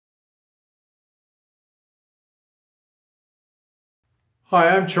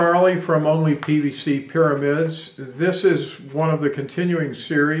Hi, I'm Charlie from Only PVC Pyramids. This is one of the continuing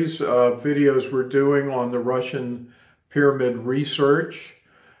series of videos we're doing on the Russian pyramid research.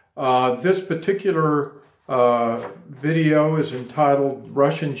 This particular video is entitled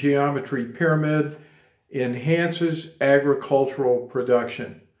Russian Geometry Pyramid Enhances Agricultural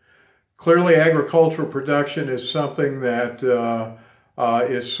Production. Clearly, agricultural production is something that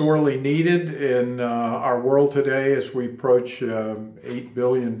is sorely needed in our world today as we approach 8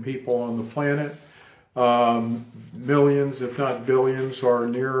 billion people on the planet. Millions, if not billions, are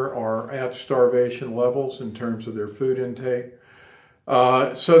near or at starvation levels in terms of their food intake.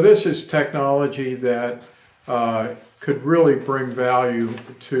 So this is technology that could really bring value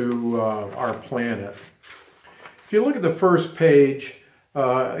to our planet. If you look at the first page,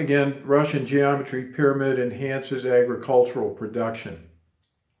 again, Russian Geometry Pyramid Enhances Agricultural Production.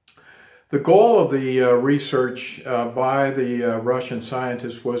 The goal of the research by the Russian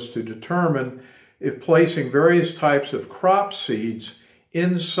scientists was to determine if placing various types of crop seeds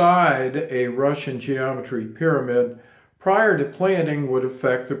inside a Russian geometry pyramid prior to planting would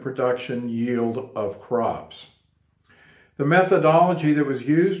affect the production yield of crops. The methodology that was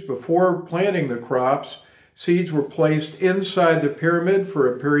used before planting the crops, seeds were placed inside the pyramid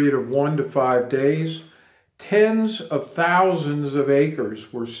for a period of 1 to 5 days. Tens of thousands of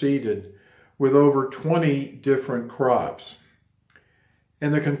acres were seeded with over 20 different crops.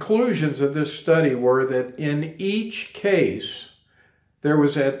 And the conclusions of this study were that in each case, there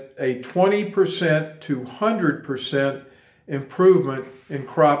was a 20% to 100% improvement in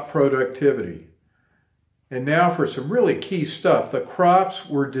crop productivity. And now for some really key stuff. The crops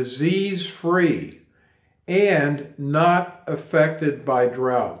were disease-free and not affected by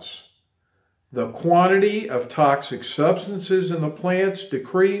droughts. The quantity of toxic substances in the plants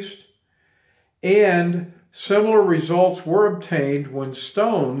decreased, and similar results were obtained when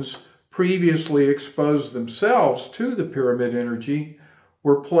stones previously exposed themselves to the pyramid energy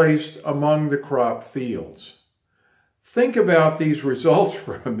were placed among the crop fields. Think about these results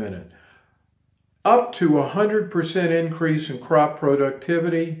for a minute. Up to 100% increase in crop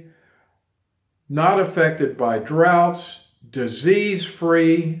productivity, not affected by droughts,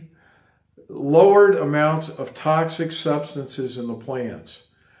 disease-free, lowered amounts of toxic substances in the plants.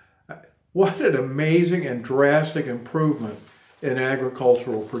 What an amazing and drastic improvement in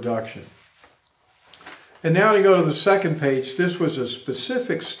agricultural production. And now to go to the second page, this was a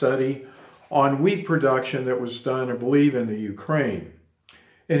specific study on wheat production that was done, I believe, in the Ukraine.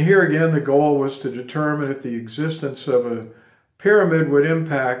 And here again, the goal was to determine if the existence of a pyramid would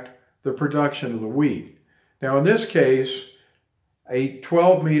impact the production of the wheat. Now in this case, a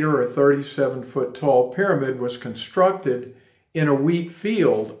 12-meter or 37-foot tall pyramid was constructed in a wheat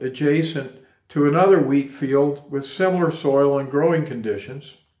field adjacent to another wheat field with similar soil and growing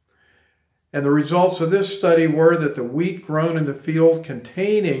conditions. And the results of this study were that the wheat grown in the field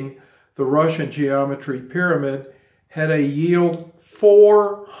containing the Russian geometry pyramid had a yield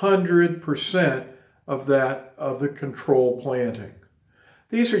 400% of that of the control planting.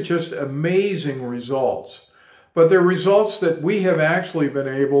 These are just amazing results, but they're results that we have actually been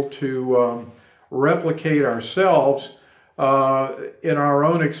able to replicate ourselves in our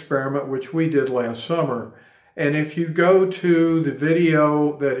own experiment, which we did last summer. And if you go to the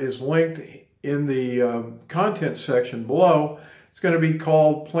video that is linked in the content section below, it's going to be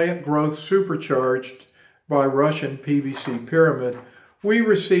called Plant Growth Supercharged by Russian PVC Pyramid. We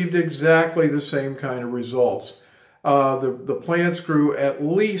received exactly the same kind of results. The plants grew at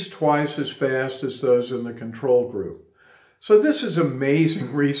least twice as fast as those in the control group. So this is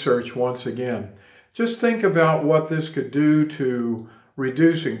amazing research once again. Just think about what this could do to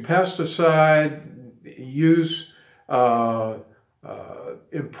reducing pesticide use,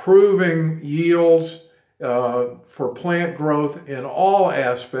 improving yields for plant growth in all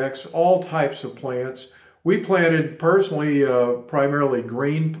aspects, all types of plants. We planted personally primarily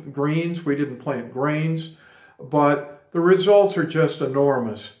greens. We didn't plant grains, but the results are just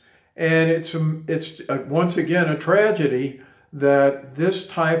enormous. And it's once again a tragedy that this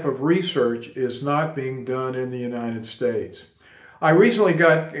type of research is not being done in the United States. I recently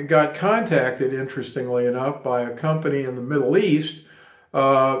got contacted, interestingly enough, by a company in the Middle East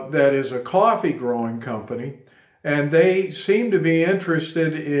that is a coffee growing company, and they seem to be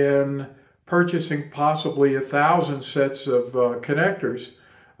interested in purchasing possibly 1,000 sets of connectors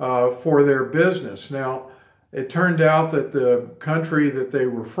for their business. Now, it turned out that the country that they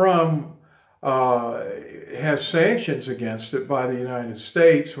were from has sanctions against it by the United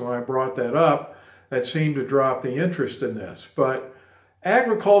States. When I brought that up, that seemed to drop the interest in this. But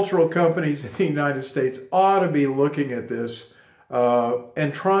agricultural companies in the United States ought to be looking at this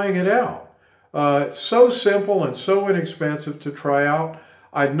and trying it out. It's so simple and so inexpensive to try out.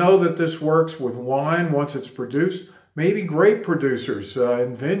 I know that this works with wine once it's produced. Maybe grape producers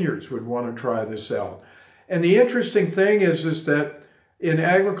in vineyards would want to try this out. And the interesting thing is that in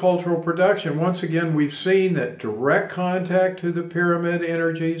agricultural production, once again, we've seen that direct contact to the pyramid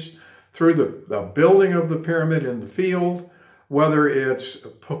energies through the building of the pyramid in the field, whether it's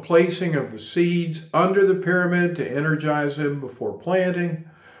placing of the seeds under the pyramid to energize them before planting,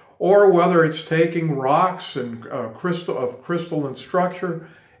 or whether it's taking rocks and crystalline structure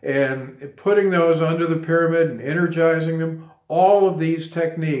and putting those under the pyramid and energizing them. All of these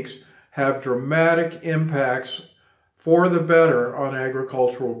techniques have dramatic impacts for the better on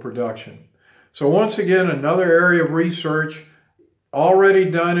agricultural production. So once again, another area of research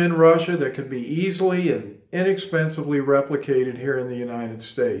already done in Russia that could be easily and inexpensively replicated here in the United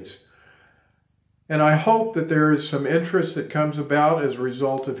States. And I hope that there is some interest that comes about as a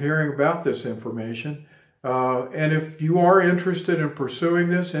result of hearing about this information. And if you are interested in pursuing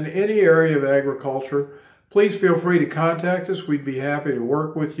this in any area of agriculture, please feel free to contact us. We'd be happy to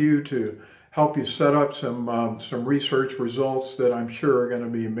work with you to help you set up some research results that I'm sure are going to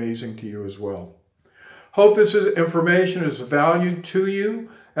be amazing to you as well. Hope this information is valued to you.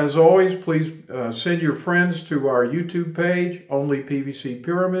 As always, please send your friends to our YouTube page, Only PVC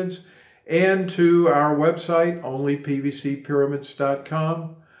Pyramids, and to our website,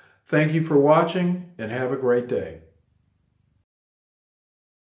 onlypvcpyramids.com. Thank you for watching, and have a great day.